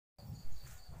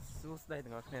សួស្តី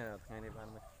ទាំងអស់គ្នាថ្ងៃនេះបាន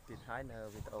មកទីហើយនៅ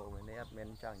វីដេអូមួយនេះអត់មាន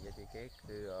ចង់និយាយពីគេ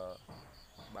គឺ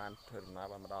បានធ្វើដំណើរ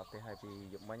បានមកដល់ផ្ទះហើយពី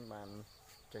យប់មិញបាន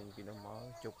ចេញពីនោះមក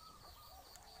ជប់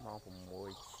ម៉ោង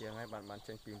6ជាងហើយបាន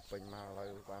ចេញពីពេញមកឥឡូវ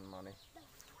បានមកនេះ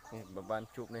បាន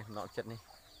ជួបនេះណប់ចិត្តនេះ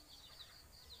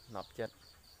ណប់ចិត្ត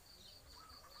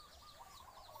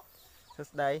សួ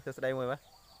ស្តីមួយមើល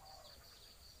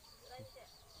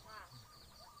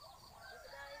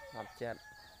ណប់ចិត្ត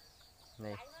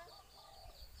នេះ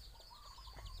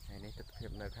ថ្ងៃនេះទិដ្ឋភាព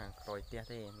នៅខាងក្រោយផ្ទះ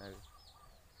ទេនៅ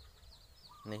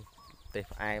នេះផ្ទះ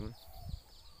ផ្អែម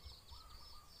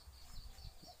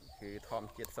គឺធម្ម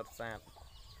ជាតិសុទ្ធសាធ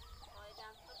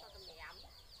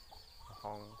ហ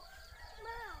ង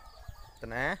តា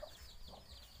ណា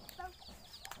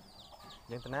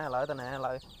យើងតាណាឥឡូវតាណាឥ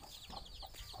ឡូវ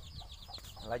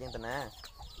យើងតាណា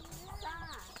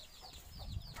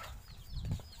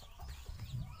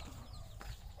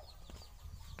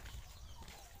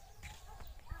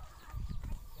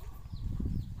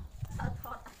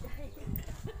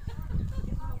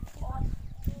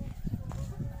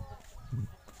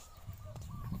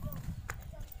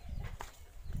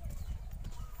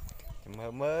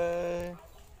មើល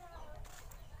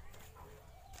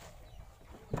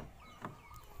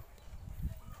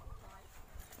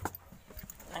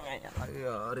ថ្ងៃឥឡូ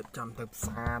វរៀបចំទៅផ្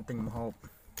សារទិញម្ហូប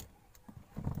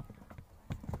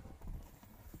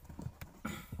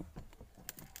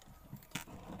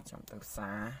ចាំទៅផ្សា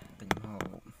រទិញម្ហូ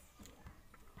ប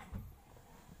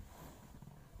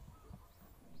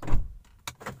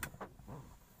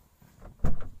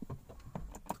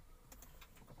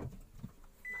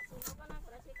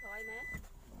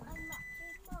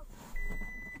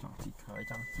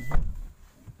ចង់ជី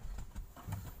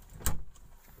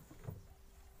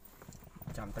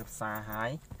ចាំទៅផ្សារហើយ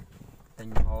ទិញ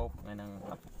ម្ហូបថ្ងៃហ្នឹង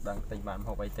អត់ដឹងទិញបានម្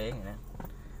ហូបអីទេណា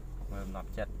មើលដំណប់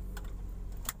ចិត្ត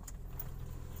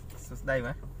សួស្តី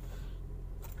មើល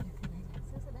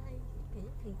សួស្តី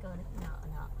ពីកូននេះណ៎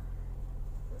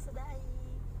សួស្តី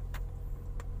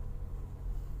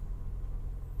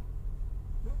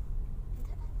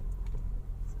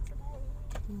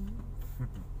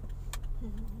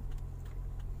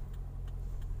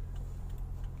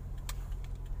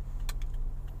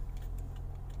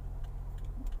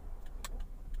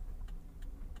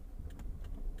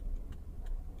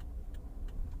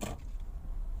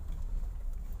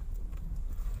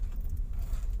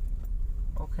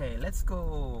Okay, let's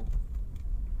go.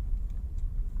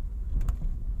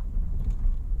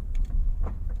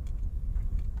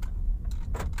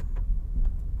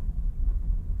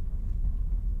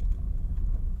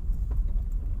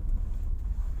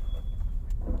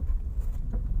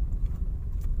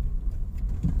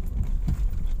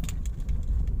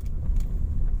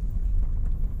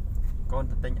 Con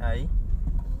tinh ấy.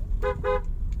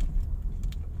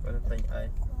 Con tinh ấy.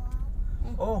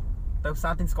 Ô, tao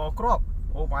sao tinh score crop.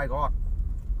 Oh my god.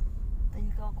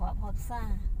 Tinh co crop hot xa.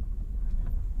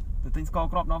 Tinh score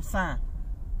crop nó xa.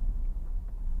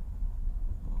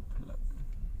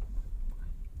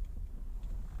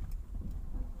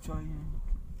 Chơi.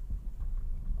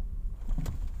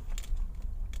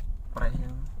 Phải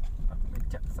mình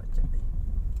chặt sạch chặt đi.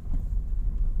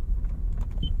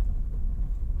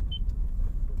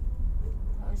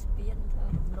 Thôi spin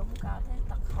thôi lúng cao thế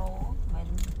tắc khổ mình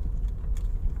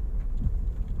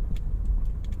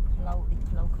lâu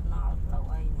canal lâu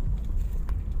ấy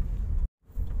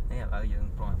nèឥឡូវយើង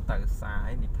ព្រោះទៅផ្សារ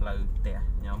ហើយនេះផ្លូវផ្ទះ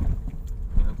ខ្ញុំ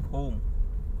គឺភូមិ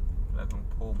ផ្លូវក្នុង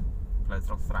ភូមិផ្លូវ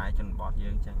ស្រុកស្រែជនបទយើ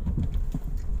ងចឹង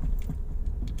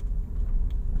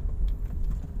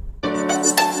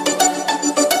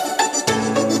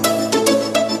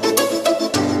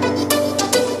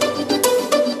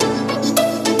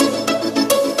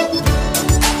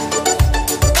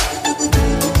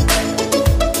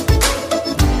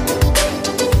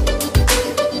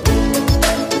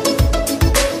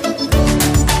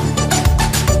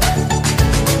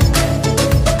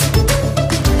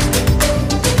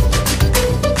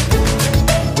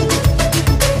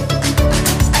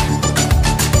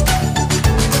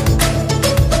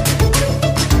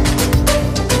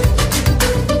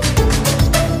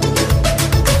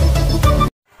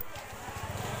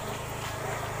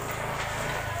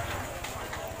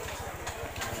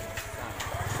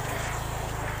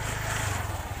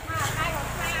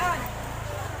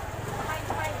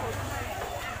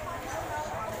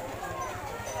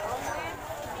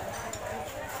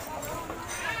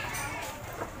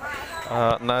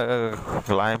នៅក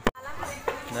ន្លែង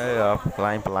នៅកន្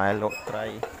លែងបន្លែលក់ត្រី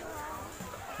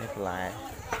នេះបន្លែ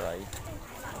ត្រី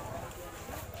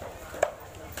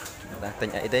đang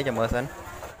tính ấy thế cho mơ sân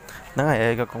ហ្នឹងហើ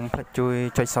យក៏កុំភ្លេចជួយ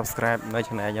ចុច subscribe នៅ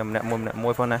channel ខ្ញុំម្នាក់មួ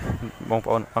យផងណាបងប្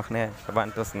អូនអរគ្នាដែលបាន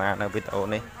ទស្សនានៅវីដេអូ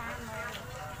នេះ